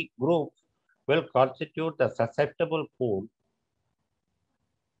three groups will constitute the susceptible pool,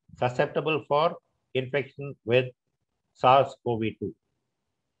 susceptible for infection with SARS-CoV-2.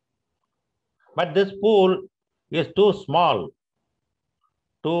 But this pool is too small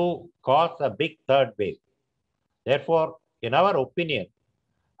to cause a big third wave. Therefore, in our opinion,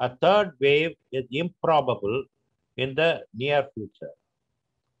 a third wave is improbable in the near future,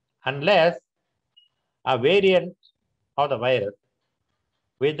 unless a variant of the virus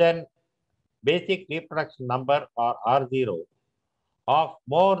with an basic reproduction number or R0 of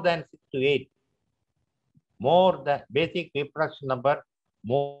more than 6 to 8, more than basic reproduction number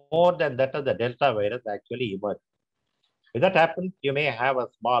more than that of the Delta virus actually emerge. If that happens, you may have a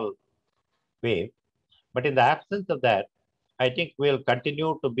small wave, but in the absence of that, I think we'll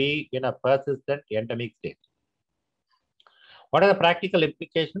continue to be in a persistent endemic state. What are the practical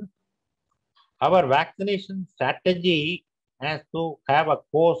implications? Our vaccination strategy has to have a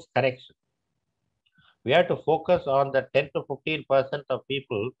course correction. We have to focus on the 10 to 15% of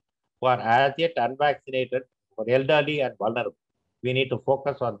people who are as yet unvaccinated, or elderly and vulnerable. we need to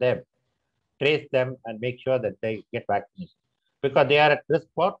focus on them, trace them, and make sure that they get vaccinated because they are at risk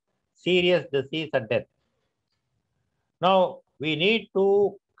for serious disease and death. Now, we need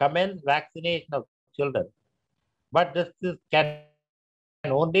to commence vaccination of children, but can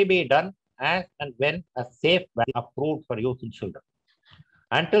only be done as and when a safe vaccine approved for use in children.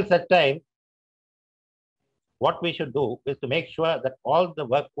 Until such time, what we should do is to make sure that all the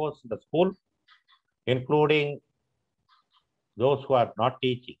workforce in the school, including those who are not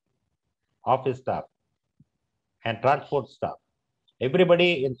teaching, office staff, and transport staff,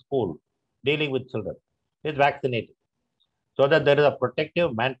 everybody in school dealing with children is vaccinated so that there is a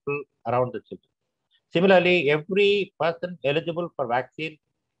protective mantle around the children. Similarly, every person eligible for vaccine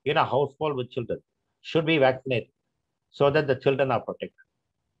in a household with children should be vaccinated so that the children are protected.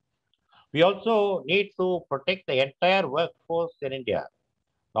 We also need to protect the entire workforce in India,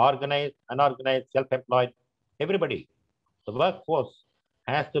 organized, unorganized, self-employed, everybody. The workforce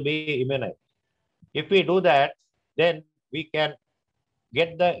has to be immunized. If we do that, then we can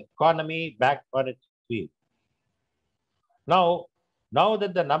get the economy back on its feet. Now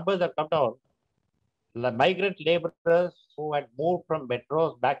that the numbers have come down, the migrant laborers who had moved from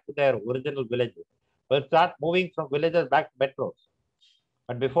metros back to their original villages will start moving from villages back to metros.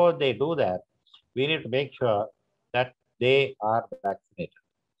 But before they do that, we need to make sure that they are vaccinated.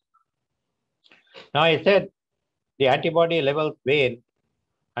 Now, I said the antibody levels wane,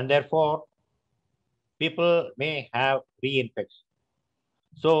 and therefore people may have reinfection.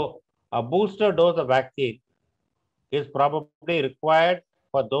 So, a booster dose of vaccine is probably required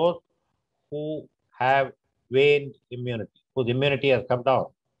for those who have waned immunity, whose immunity has come down.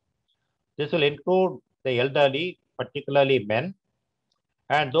 This will include the elderly, particularly men,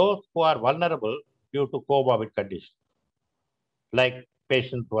 and those who are vulnerable due to comorbid conditions, like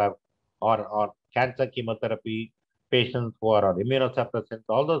patients who have or cancer chemotherapy, patients who are on immunosuppressants,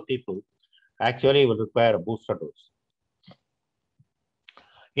 all those people actually will require a booster dose.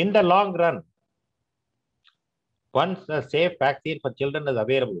 In the long run, once a safe vaccine for children is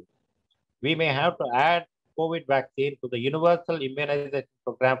available, we may have to add COVID vaccine to the universal immunization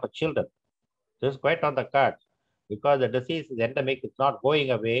program for children. This is quite on the cards because the disease is endemic, it's not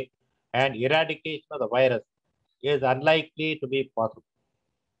going away, and eradication of the virus is unlikely to be possible.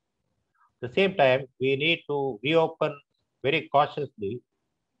 At the same time, we need to reopen very cautiously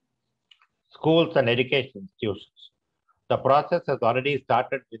schools and education institutions. The process has already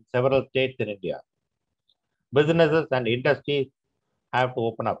started in several states in India. Businesses and industries have to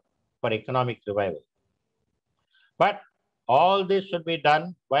open up for economic revival. But all this should be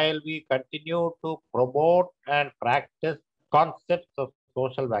done while we continue to promote and practice concepts of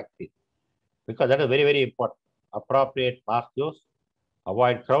social vaccine, because that is very, very important. Appropriate mask use,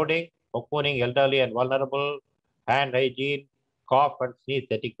 avoid crowding, cocooning elderly and vulnerable, hand hygiene, cough and sneeze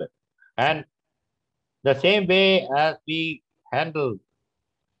etiquette. And the same way as we handle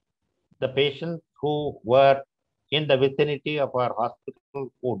the patients who were in the vicinity of our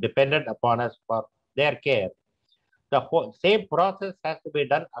hospital who depended upon us for their care, the whole same process has to be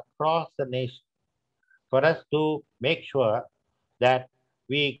done across the nation for us to make sure that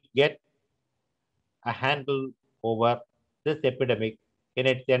we get a handle over this epidemic in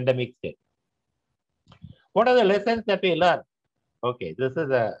its endemic state. What are the lessons that we learn? Okay, this is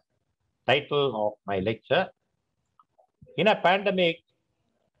a title of my lecture. In a pandemic,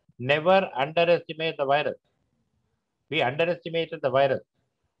 never underestimate the virus. We underestimated the virus,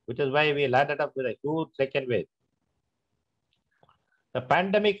 which is why we landed up with a huge second wave. The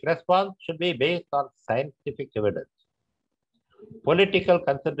pandemic response should be based on scientific evidence. Political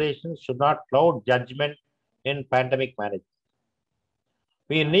considerations should not cloud judgment in pandemic management.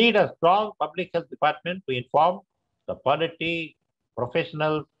 We need a strong public health department to inform the polity,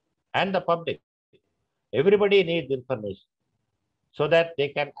 professionals, and the public. Everybody needs information so that they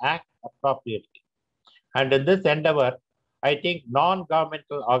can act appropriately. And in this endeavor, I think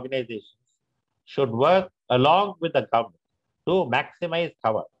non-governmental organizations should work along with the government to maximize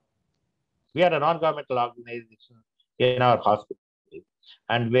cover. We are a non-governmental organization in our hospital,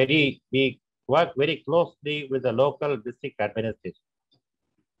 and we work very closely with the local district administration.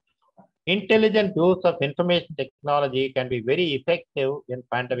 Intelligent use of information technology can be very effective in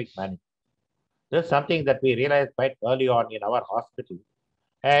pandemic management. This is something that we realized quite early on in our hospital,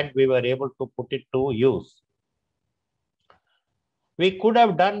 and we were able to put it to use. We could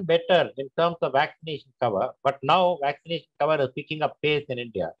have done better in terms of vaccination cover, but now vaccination cover is picking up pace in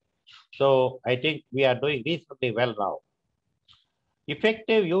India. So I think we are doing reasonably well now.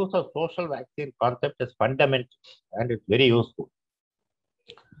 Effective use of social vaccine concept is fundamental and it's very useful.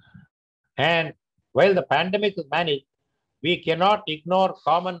 And while the pandemic is managed, we cannot ignore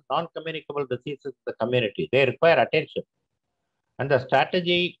common non-communicable diseases in the community. They require attention. And the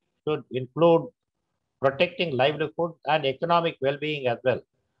strategy should include protecting livelihood and economic well-being as well.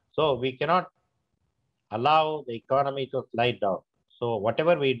 So we cannot allow the economy to slide down. So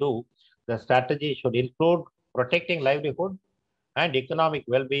whatever we do, the strategy should include protecting livelihood and economic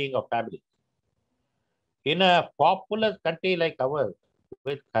well-being of families. In a populous country like ours,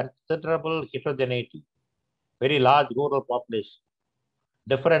 with considerable heterogeneity, very large rural population,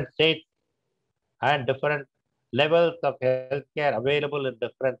 different states and different levels of healthcare available in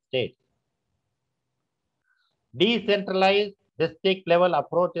different states, decentralized district level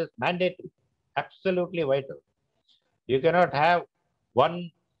approach is mandatory, absolutely vital. You cannot have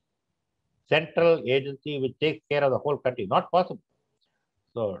one central agency which takes care of the whole country, not possible.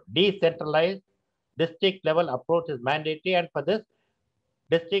 So decentralized district level approach is mandatory, and for this,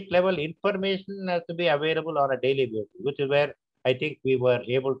 district level information has to be available on a daily basis, which is where I think we were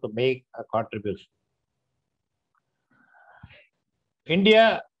able to make a contribution.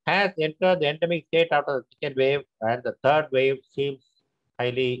 India has entered the endemic state after the second wave, and the third wave seems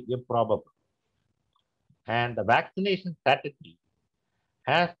highly improbable. And the vaccination strategy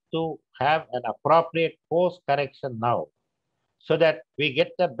has to have an appropriate course correction now so that we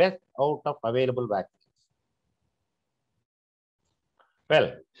get the best out of available vaccines.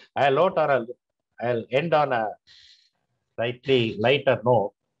 Well, I'll end on a slightly lighter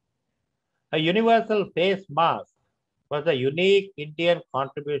note. A universal face mask was a unique Indian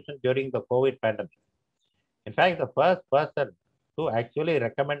contribution during the COVID pandemic. In fact, the first person to actually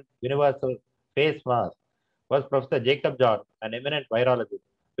recommend universal face mask was Professor Jacob John, an eminent virologist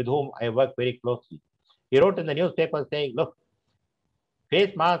with whom I work very closely. He wrote in the newspaper saying, look,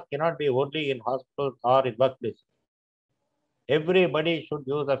 face masks cannot be only in hospitals or in workplaces. Everybody should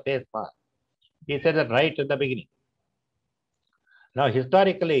use a face mask. He said that right in the beginning. Now,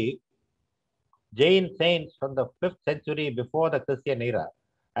 historically, Jain saints from the 5th century before the Christian era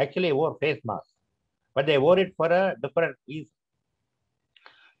actually wore face masks, but they wore it for a different reason.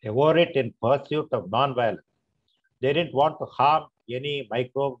 They wore it in pursuit of non-violence. They didn't want to harm any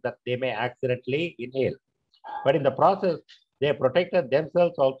microbe that they may accidentally inhale. But in the process, they protected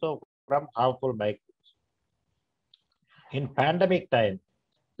themselves also from harmful microbes. In pandemic time,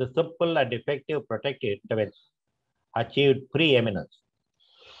 the simple and effective protective intervention achieved preeminence.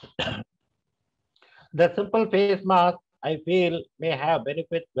 The simple face mask, I feel, may have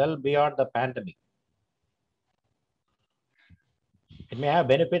benefits well beyond the pandemic. It may have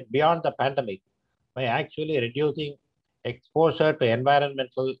benefits beyond the pandemic by actually reducing exposure to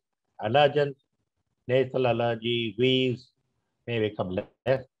environmental allergens, nasal allergy, wheeze may become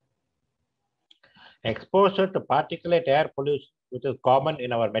less. Exposure to particulate air pollution, which is common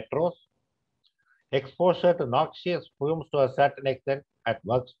in our metros. Exposure to noxious fumes to a certain extent at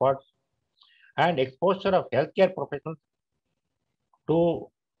work spots. And exposure of healthcare professionals to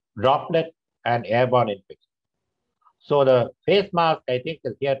droplet and airborne infection. So the face mask, I think,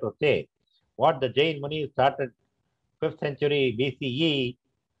 is here to say what the Jain Muni started 5th century BCE,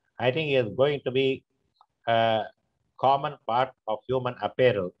 I think is going to be a common part of human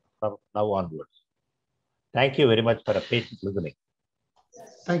apparel from now onwards. Thank you very much for a patient listening.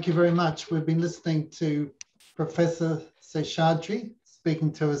 Thank you very much. We've been listening to Professor Seshadri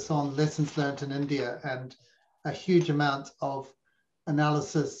speaking to us on lessons learned in India, and a huge amount of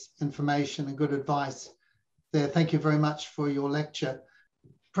analysis, information, and good advice there. Thank you very much for your lecture.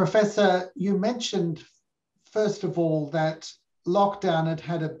 Professor, you mentioned, first of all, that lockdown had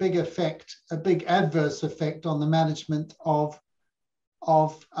had a big effect, a big adverse effect on the management of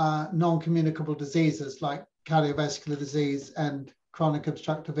non-communicable diseases like cardiovascular disease and chronic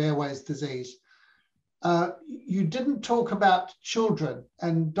obstructive airways disease. You didn't talk about children,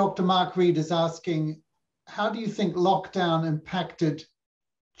 and Dr. Mark Reed is asking, how do you think lockdown impacted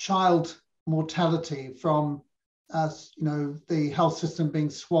child mortality from the health system being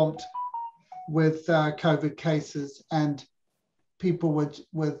swamped with COVID cases and people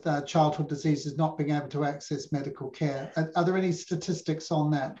with childhood diseases not being able to access medical care? Are there any statistics on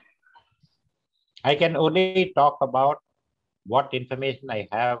that? I can only talk about what information I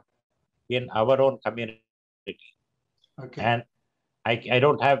have in our own community. Okay. And I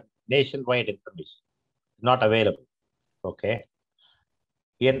don't have nationwide information, not available. Okay.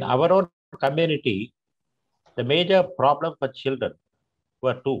 In our own community, the major problem for children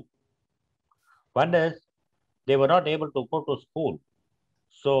were two. One is they were not able to go to school.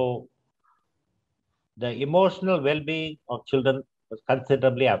 So the emotional well-being of children was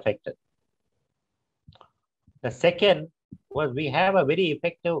considerably affected. The second was we have a very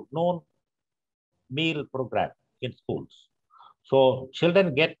effective noon meal program in schools. So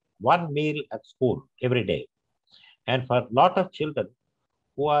children get one meal at school every day. And for a lot of children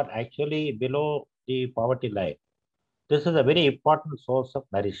who are actually below the poverty line, this is a very important source of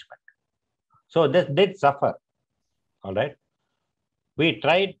nourishment. So this did suffer, all right? We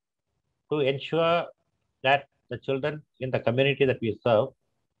tried to ensure that the children in the community that we serve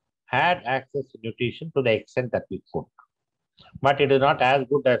had access to nutrition to the extent that we could. But it is not as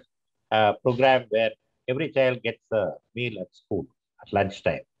good as a program where every child gets a meal at school at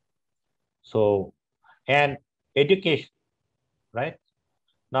lunchtime. So, and education, right?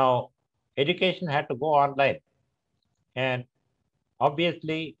 Now, education had to go online. And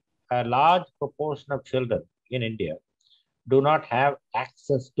obviously, a large proportion of children in India do not have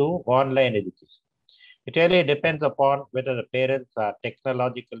access to online education. It really depends upon whether the parents are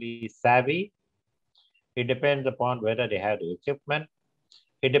technologically savvy. It depends upon whether they have the equipment.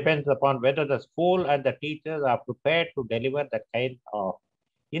 It depends upon whether the school and the teachers are prepared to deliver that kind of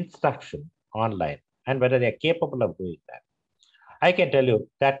instruction online and whether they are capable of doing that. I can tell you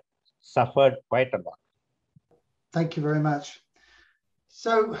that suffered quite a lot. Thank you very much.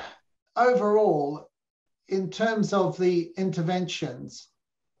 So overall, in terms of the interventions,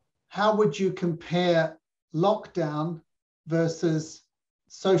 how would you compare lockdown versus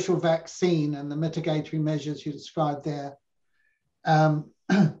social vaccine and the mitigatory measures you described there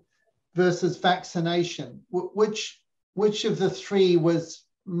versus vaccination? Which of the three was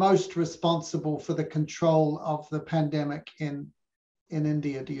most responsible for the control of the pandemic in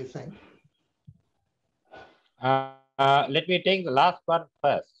India, do you think? Let me take the last one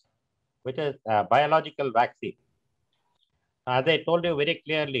first, which is biological vaccine. As I told you very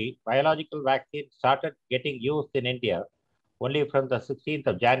clearly, biological vaccine started getting used in India only from the 16th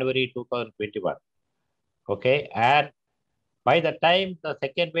of January 2021. Okay, and by the time the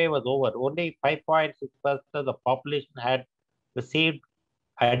second wave was over, only 5.6% of the population had received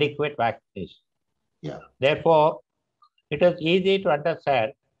adequate vaccination. Yeah. Therefore, it is easy to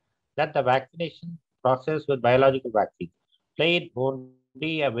understand that the vaccination process with biological vaccines played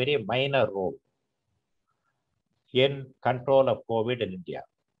only a very minor role in control of COVID in India.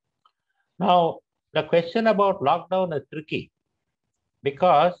 Now, the question about lockdown is tricky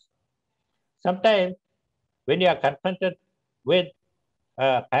because sometimes when you are confronted with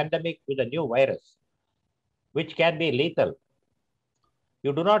a pandemic with a new virus, which can be lethal,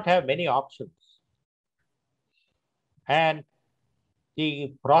 you do not have many options. And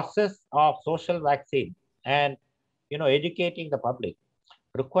the process of social vaccine and educating the public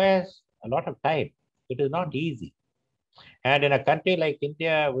requires a lot of time. It is not easy. And in a country like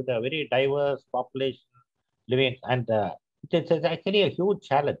India with a very diverse population living, and it's actually a huge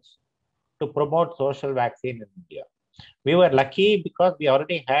challenge to promote social vaccine in India. We were lucky because we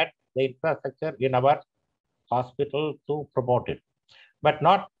already had the infrastructure in our hospital to promote it. But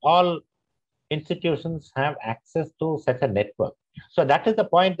not all institutions have access to such a network. So that is the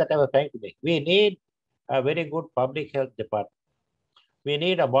point that I was trying to make. We need a very good public health department. We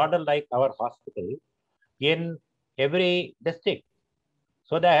need a model like our hospital in every district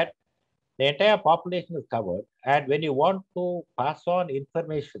so that the entire population is covered. And when you want to pass on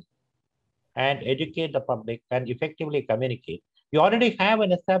information and educate the public and effectively communicate, you already have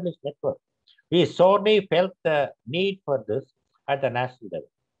an established network. We sorely felt the need for this at the national level.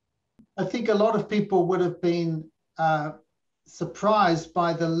 I think a lot of people would have been surprised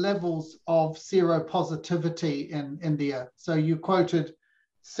by the levels of seropositivity in India. So you quoted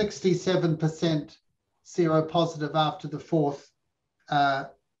 67% seropositive after the fourth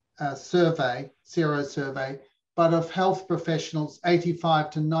sero survey, but of health professionals, 85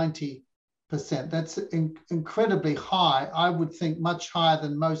 to 90%. That's incredibly high. I would think much higher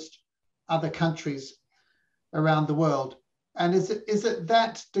than most other countries around the world. And is it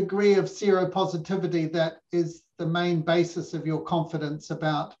that degree of seropositivity that is the main basis of your confidence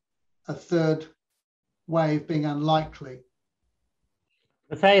about a third wave being unlikely?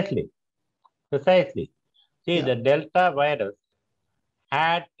 Precisely. See, Yeah. the Delta virus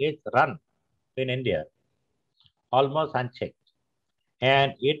had its run in India almost unchecked,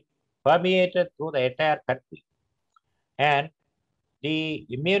 and it permeated through the entire country. And the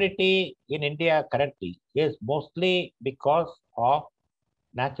immunity in India currently is mostly because of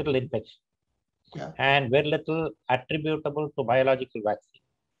natural infection and very little attributable to biological vaccine.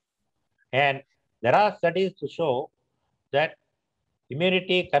 And there are studies to show that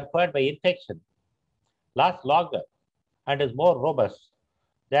immunity conferred by infection lasts longer and is more robust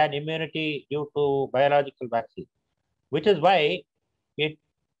than immunity due to biological vaccine, which is why it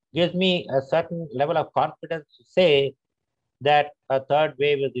gives me a certain level of confidence to say that a third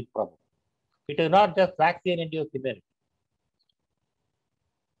wave is improbable. It is not just vaccine-induced immunity.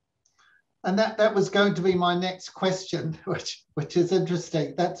 And that was going to be my next question, which is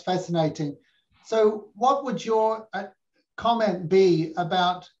interesting. That's fascinating. So what would your comment be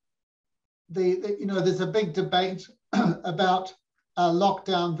about there's a big debate about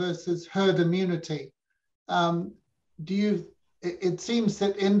lockdown versus herd immunity. It seems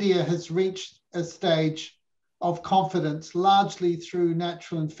that India has reached a stage of confidence largely through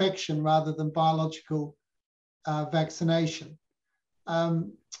natural infection rather than biological vaccination.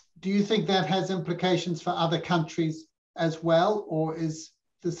 Do you think that has implications for other countries as well, or is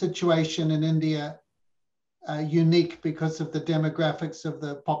the situation in India unique because of the demographics of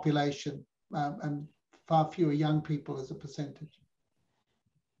the population and far fewer young people as a percentage?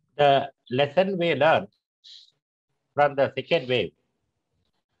 The lesson we learned from the second wave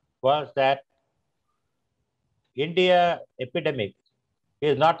was that India epidemic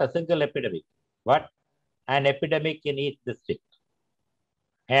is not a single epidemic, but an epidemic in each district.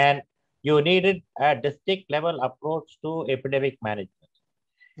 And you needed a district level approach to epidemic management.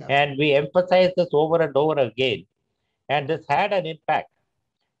 Yeah. And we emphasized this over and over again. And this had an impact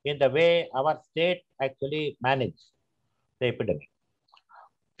in the way our state actually managed the epidemic.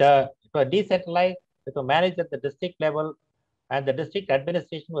 It was decentralized, it was managed at the district level, and the district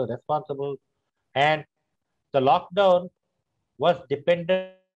administration was responsible. And the lockdown was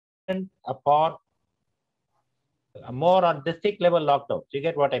dependent upon more on district level lockdowns. You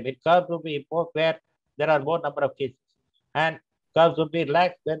get what I mean? Curbs would be imposed where there are more number of cases, and curbs would be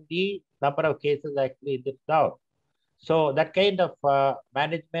relaxed when the number of cases actually dips down. So that kind of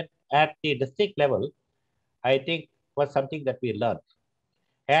management at the district level, I think, was something that we learned.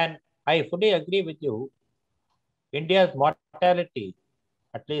 And I fully agree with you. India's mortality,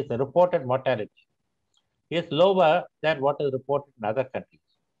 at least the reported mortality, is lower than what is reported in other countries.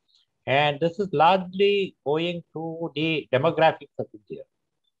 And this is largely owing to the demographics of India,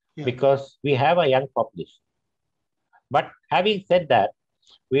 because we have a young population. But having said that,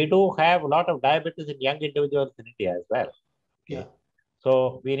 we do have a lot of diabetes in young individuals in India as well. Yeah.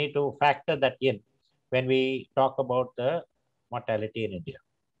 So we need to factor that in when we talk about the mortality in India.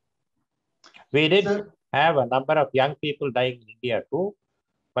 We did have a number of young people dying in India too,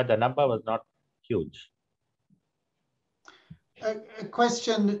 but the number was not huge. A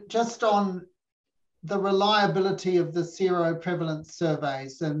question just on the reliability of the seroprevalence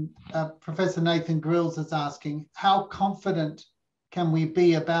surveys, and Professor Nathan Grills is asking, how confident can we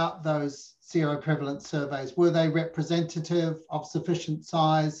be about those seroprevalence surveys? Were they representative, of sufficient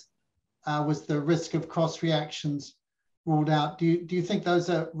size? Was the risk of cross reactions ruled out? Do you think those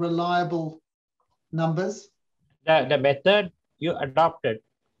are reliable numbers? The method you adopted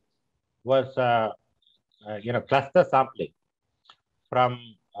was cluster sampling from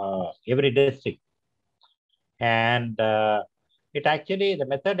every district. And it actually, the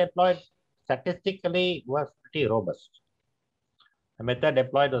method employed statistically was pretty robust. The method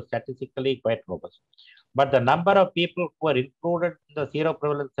employed was statistically quite robust. But the number of people who were included in the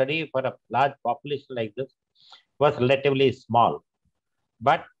seroprevalence study for a large population like this was relatively small.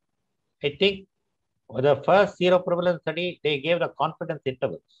 But I think the first seroprevalence study, they gave the confidence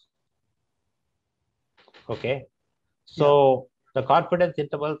intervals. Okay. So the confidence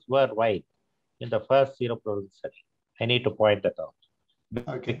intervals were wide in the first seroprevalence study. I need to point that out.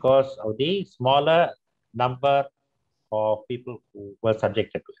 Okay. Because of the smaller number of people who were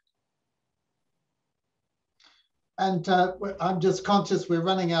subjected to it. And I'm just conscious we're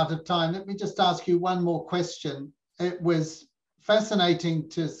running out of time. Let me just ask you one more question. It was fascinating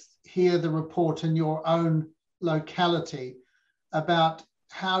to hear the report in your own locality about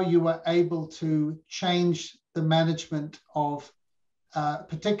how you were able to change the management of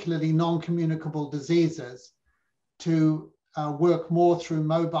particularly non-communicable diseases to work more through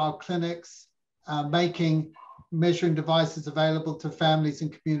mobile clinics, making measuring devices available to families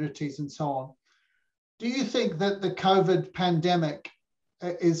and communities and so on. Do you think that the COVID pandemic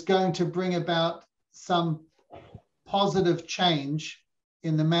is going to bring about some positive change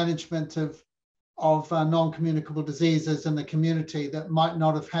in the management of non-communicable diseases in the community that might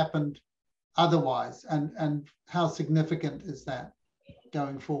not have happened otherwise? And how significant is that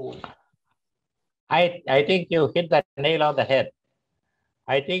going forward? I think you hit the nail on the head.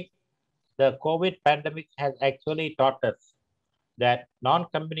 I think the COVID pandemic has actually taught us that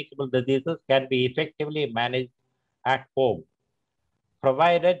non-communicable diseases can be effectively managed at home,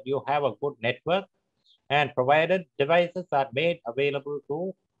 provided you have a good network and provided devices are made available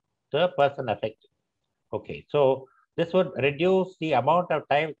to the person affected. Okay, so this would reduce the amount of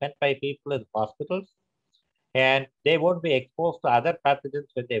time spent by people in hospitals, and they won't be exposed to other pathogens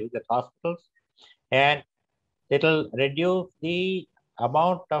when they visit hospitals, and it'll reduce the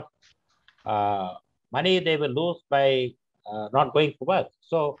amount of money they will lose by not going to work.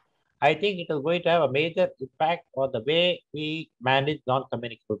 So I think it is going to have a major impact on the way we manage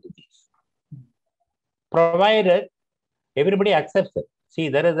non-communicable disease, provided everybody accepts it. See,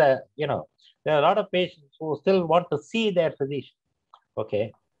 there is there are a lot of patients who still want to see their physician.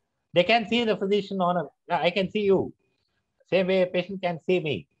 Okay, they can see the physician I can see you. Same way a patient can see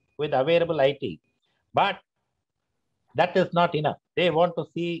me with available IT. But that is not enough. They want to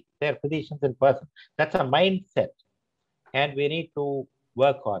see their physicians in person. That's a mindset. And we need to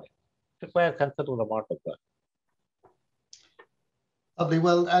work on it. It requires considerable amount of work. Lovely.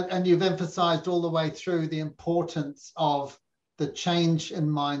 Well, and you've emphasized all the way through the importance of the change in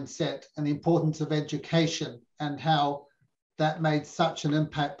mindset and the importance of education and how that made such an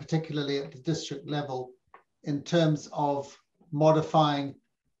impact, particularly at the district level, in terms of modifying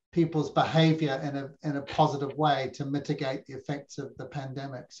people's behavior in a positive way to mitigate the effects of the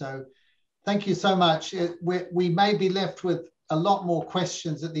pandemic. So thank you so much. We may be left with a lot more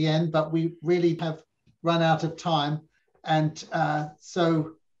questions at the end, but we really have run out of time. And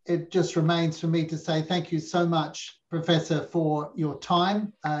so it just remains for me to say thank you so much, Professor, for your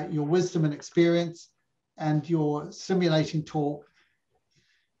time, your wisdom and experience, and your stimulating talk.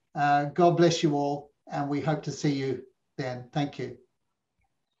 God bless you all, and we hope to see you then. Thank you.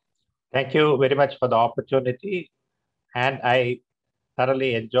 Thank you very much for the opportunity, and I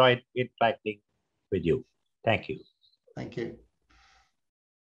thoroughly enjoyed interacting with you. Thank you. Thank you.